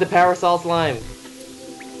god, the parasol slime!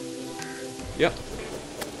 Yep.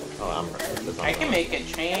 Oh, I'm right. I can make a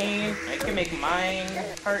chain. I can make mine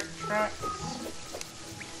cart trucks.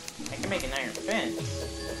 I can make an iron fence.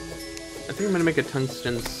 I think I'm gonna make a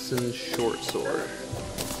tungsten short sword.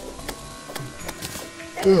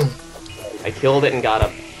 I killed it and got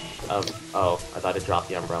a... Oh, I thought it dropped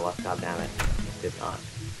the umbrella. God damn it. It did not.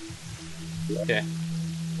 Okay.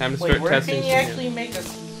 Time to start where testing. can you actually make a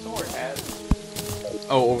sword at?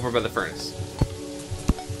 Oh, over by the furnace.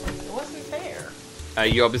 It wasn't there.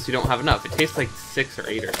 You obviously don't have enough. It tastes like 6 or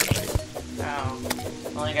 8 or something. Oh.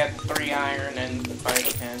 Only got 3 iron and 5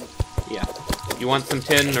 tin. Yeah. You want some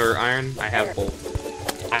tin or iron? I have both.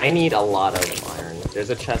 I need a lot of iron. There's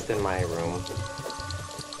a chest in my room.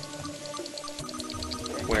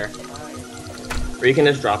 Where? Or you can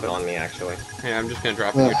just drop it on me, actually. Hey, I'm just gonna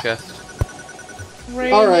drop in your chest.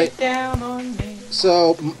 Alright. Down on me.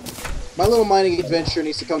 So, my little mining adventure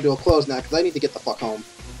needs to come to a close now, because I need to get the fuck home.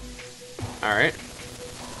 Alright.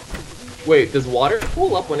 Wait, does water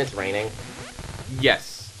pool up when it's raining?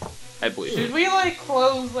 Yes. I believe. Should we, like,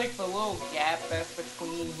 close, like, the little gap that's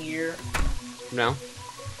between here? No?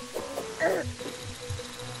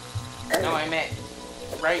 No, I meant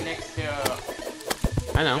right next to,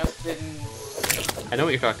 I know. Justin's... I know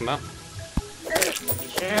what you're talking about. You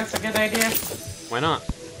sure that's a good idea? Why not?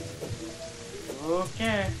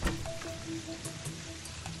 Okay.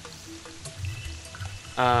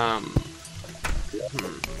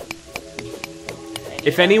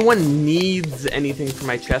 If anyone needs anything from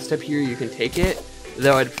my chest up here, you can take it.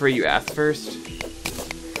 Though I'd prefer you ask first. I'm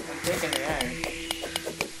taking the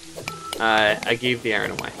iron. I gave the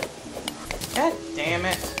iron away. God damn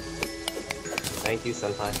it. Thank you,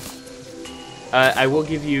 Senpai. I will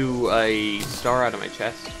give you a star out of my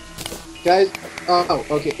chest. Guys, oh,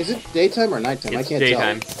 okay. Is it daytime or nighttime? It's I can't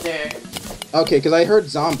daytime. There. tell. Okay, because I heard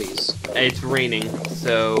zombies. It's raining,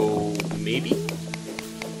 so maybe?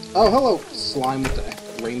 Oh, hello, slime with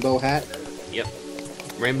the rainbow hat. Yep.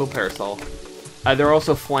 Rainbow parasol. There are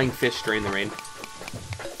also flying fish during the rain.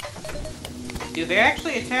 Do they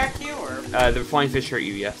actually attack you, or? The flying fish hurt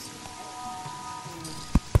you, yes.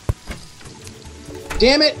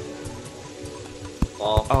 Damn it!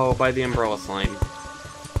 Oh, by the umbrella slime.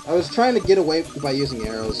 I was trying to get away by using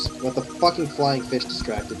arrows, but the fucking flying fish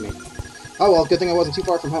distracted me. Oh well, good thing I wasn't too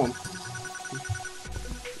far from home.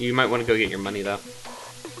 You might want to go get your money, though.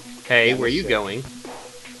 Hey, Yeah, where are you shit. going?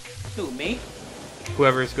 Who, me?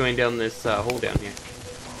 Whoever's going down this hole down here.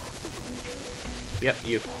 Yep,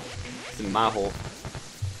 you. It's in my hole.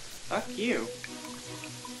 Fuck you.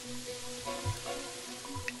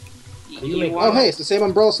 You make- Oh hey, it's the same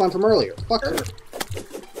umbrella slime from earlier. Fuck you.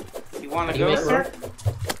 You wanna You go, make sir?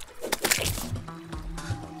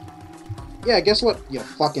 Yeah, guess what, you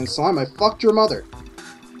fucking slime? I fucked your mother.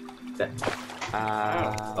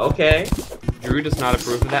 Okay. Drew does not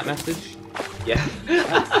approve of that message. Yeah.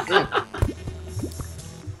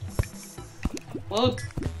 Well,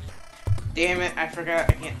 damn it, I forgot.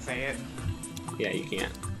 I can't say it. Yeah, you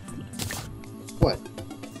can't. What?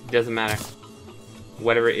 Doesn't matter.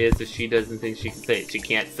 Whatever it is, if she doesn't think she can say it, she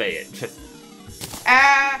can't say it.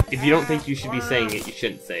 Ah! If you don't think you should be saying it, you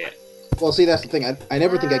shouldn't say it. Well, see, that's the thing. I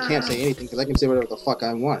never think I can't say anything, because I can say whatever the fuck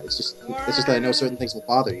I want. It's just that I know certain things will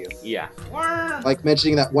bother you. Yeah, Worm! Like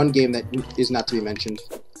mentioning that one game that is not to be mentioned.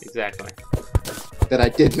 exactly. That I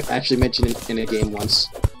did actually mention in a game once.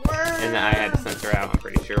 And I had to censor out, I'm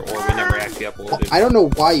pretty sure, or we never actually uploaded. I don't know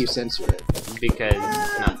why you censor it. Because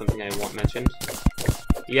it's not something I want mentioned.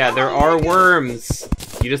 Yeah, there are worms!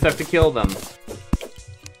 You just have to kill them. By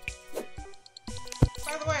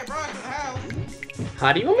the way, I brought you the house.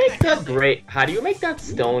 How do you make that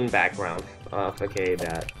stone background? Okay,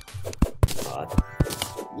 that.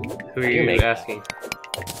 Who are You you make- asking?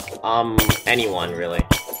 Anyone really.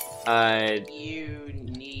 You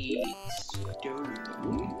need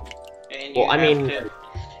stone. And Well, I mean-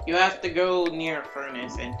 you have to go near a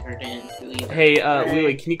furnace and turn it into either. Hey,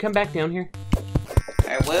 Lily, can you come back down here?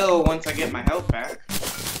 I will once I get my health back.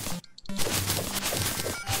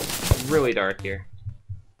 It's really dark here.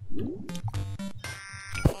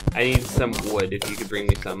 I need some wood, if you could bring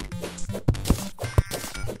me some.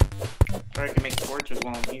 Or I can make torches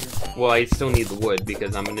while I'm here. Well, I still need the wood,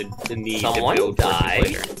 because I'm gonna need Someone to build died?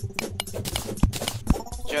 torches later.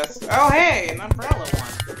 Just oh hey, an umbrella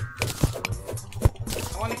one.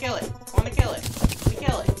 I wanna kill it. I wanna kill it. Let me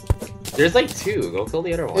kill it. There's like two. Go kill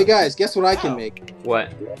the other one. Hey guys, guess what I can Oh. make?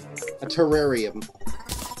 What? A terrarium.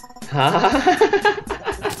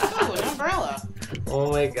 Oh, an umbrella.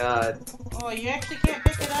 Oh my god. Oh, you actually can't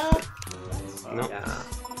pick it up? No. Yeah.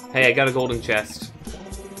 Hey, I got a golden chest.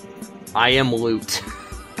 I am loot.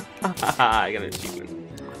 I got an achievement.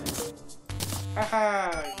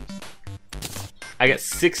 Haha. I got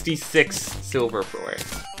 66 silver for it.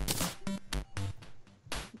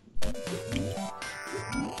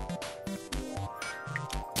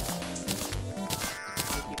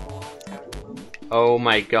 Oh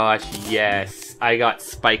my gosh, yes. I got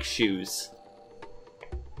spike shoes.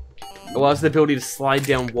 Allows the ability to slide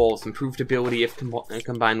down walls, improved ability if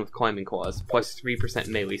combined with climbing claws, plus 3%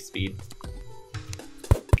 melee speed.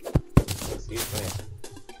 Excuse me.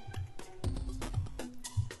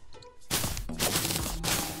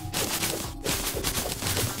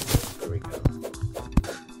 There we go.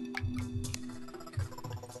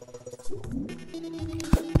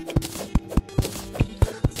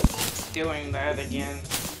 Doing that again.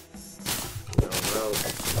 No rope.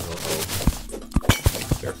 No hope.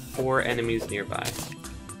 There are 4 enemies nearby.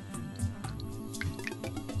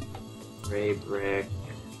 Gray brick.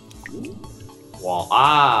 Wall.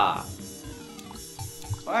 Ah!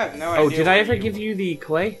 Well, I have no idea. Oh, did I where ever you- give you the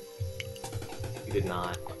clay? You did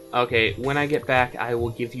not. Okay, when I get back, I will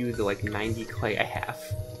give you the, like, 90 clay I have.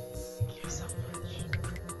 Thank you so much.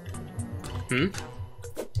 Hmm?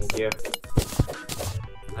 Thank you.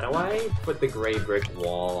 How do I put the gray brick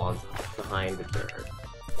wall on behind the dirt?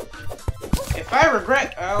 If I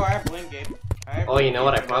regret, oh, I have Wingate. Oh, you know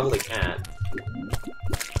what? I probably can't.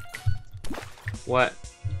 What?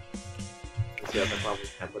 Yeah, then probably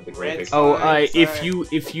can't put the great big. Oh, Sorry. if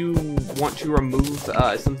you want to remove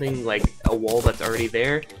something like a wall that's already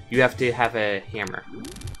there, you have to have a hammer.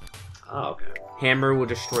 Oh, okay. Hammer will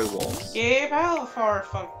destroy walls. Gabe, how far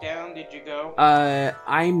fuck down did you go?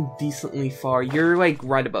 I'm decently far. You're like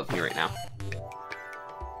right above me right now.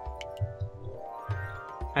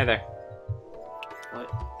 Hi there. What?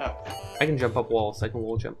 Oh. I can jump up walls. I can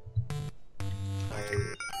wall jump.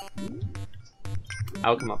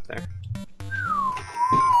 I'll come up there.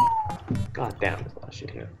 God damn, there's a lot of shit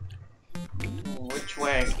here. Which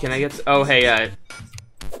way? Can I get? Oh, hey.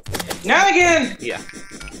 Not again! Yeah.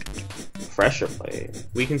 Pressure plate.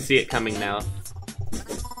 We can see it coming now.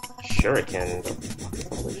 Shuriken.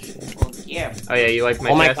 Well, yeah. Oh yeah, you like my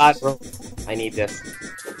Oh my chest? god, bro. I need this.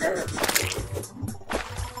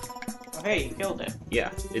 Oh, hey, you killed it. Yeah,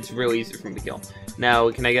 it's real easy for me to kill. Now,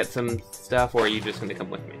 can I get some stuff, or are you just gonna come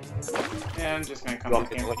with me? Yeah, I'm just gonna come You want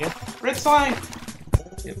with me to you. kill you? Red slime!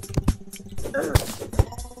 Yep.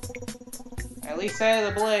 At least out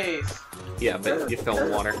of the blaze. Yeah, but you fell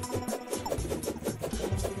in water.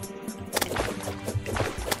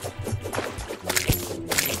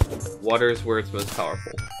 Water is where it's most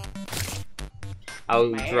powerful.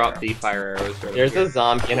 I'll drop the fire arrows right There's here. a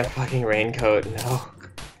zombie in a fucking raincoat. No.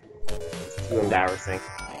 It's too embarrassing.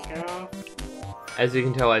 There you go. As you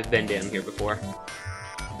can tell, I've been down here before.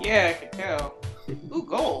 Yeah, I could tell. Ooh,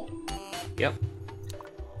 gold. Yep.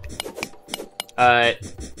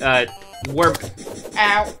 Warp.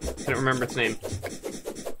 Ow. Couldn't remember its name.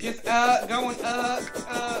 Just, going,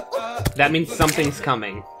 That means something's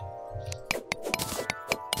coming.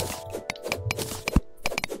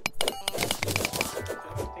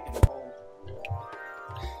 Taking the gold.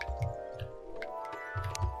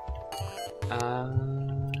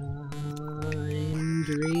 I'm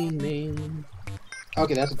dreaming.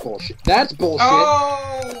 Okay, that's bullshit. That's bullshit.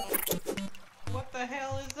 Oh! What the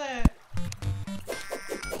hell is that?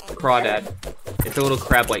 Crawdad. It's a little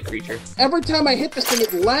crab-like creature. Every time I hit this thing,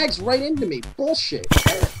 it lags right into me. Bullshit.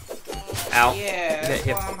 Ow. Yeah, That that's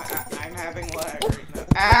hit. why I'm having lag right now.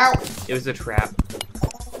 Ow! It was a trap.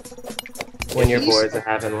 When your At least- boys are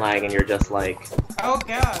having lag and you're just like, Oh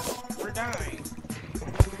god, we're dying.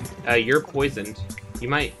 You're poisoned. You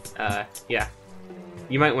might, yeah.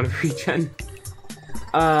 You might want to regen.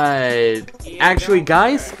 Actually, don't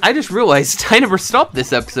guys, worry. I just realized I never stopped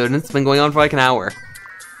this episode, and it's been going on for like an hour.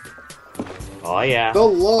 oh yeah, The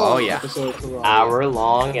long Oh, yeah. episode for Terraria.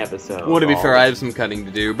 hour-long episode. Well, to be Oh. fair, I have some cutting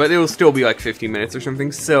to do, but it'll still be like 50 minutes or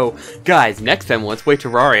something. So, guys, next time, let's play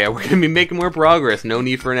Terraria. We're gonna be making more progress. No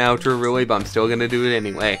need for an outro, really, but I'm still gonna do it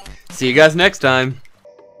anyway. See you guys next time.